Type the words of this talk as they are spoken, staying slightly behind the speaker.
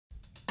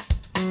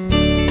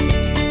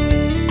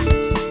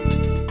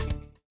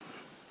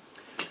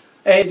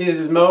Hey, this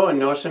is Mo and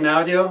Notion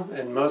Audio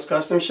and Mo's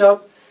Custom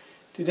Shop.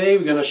 Today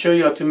we're going to show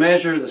you how to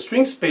measure the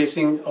string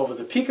spacing over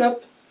the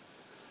pickup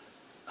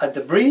at the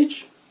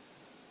bridge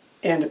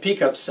and the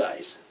pickup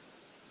size.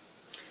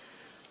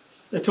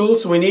 The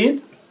tools we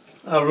need: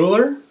 a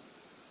ruler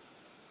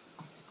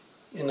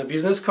and a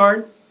business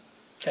card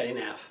cut in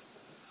half.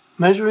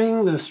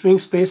 Measuring the string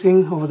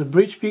spacing over the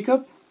bridge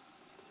pickup,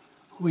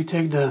 we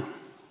take the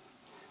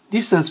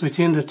distance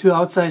between the two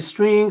outside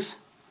strings.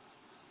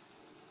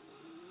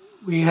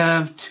 We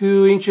have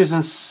 2 inches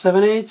and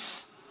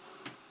 7/8.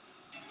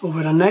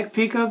 Over the neck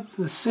pickup,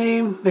 the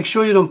same. Make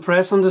sure you don't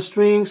press on the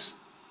strings.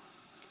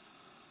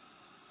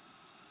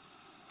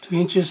 2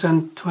 inches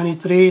and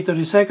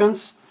 30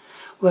 seconds.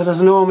 Let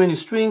us know how many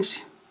strings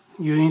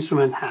your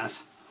instrument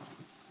has.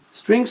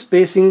 String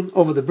spacing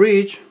over the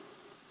bridge.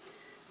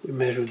 We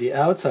measure the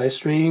outside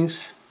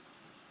strings.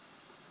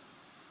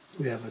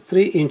 We have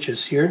 3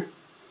 inches here.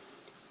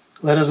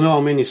 Let us know how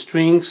many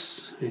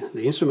strings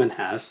the instrument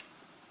has.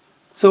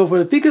 So for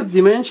the pickup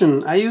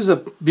dimension, I use a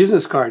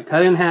business card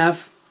cut in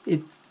half.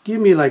 It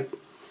gives me like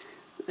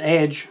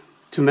edge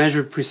to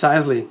measure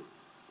precisely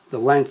the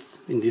length,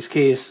 in this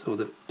case, of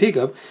the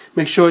pickup.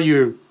 Make sure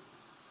you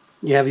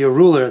have your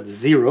ruler at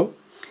 0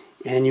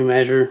 and you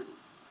measure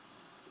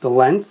the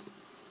length.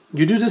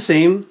 You do the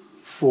same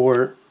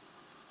for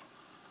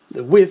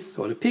the width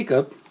of the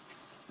pickup.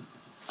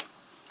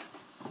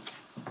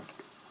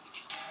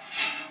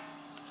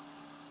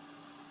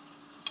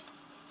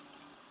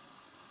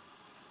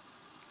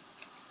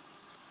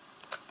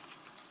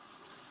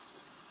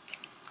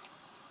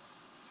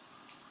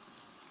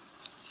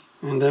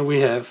 And then we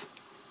have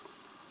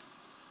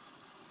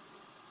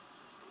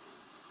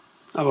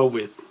our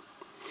width.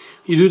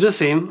 You do the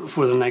same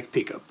for the neck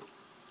pickup.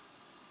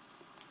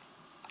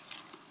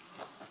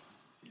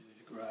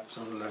 Grab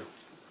some.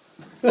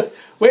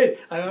 Wait,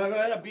 I'm gonna go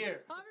get a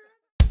beer.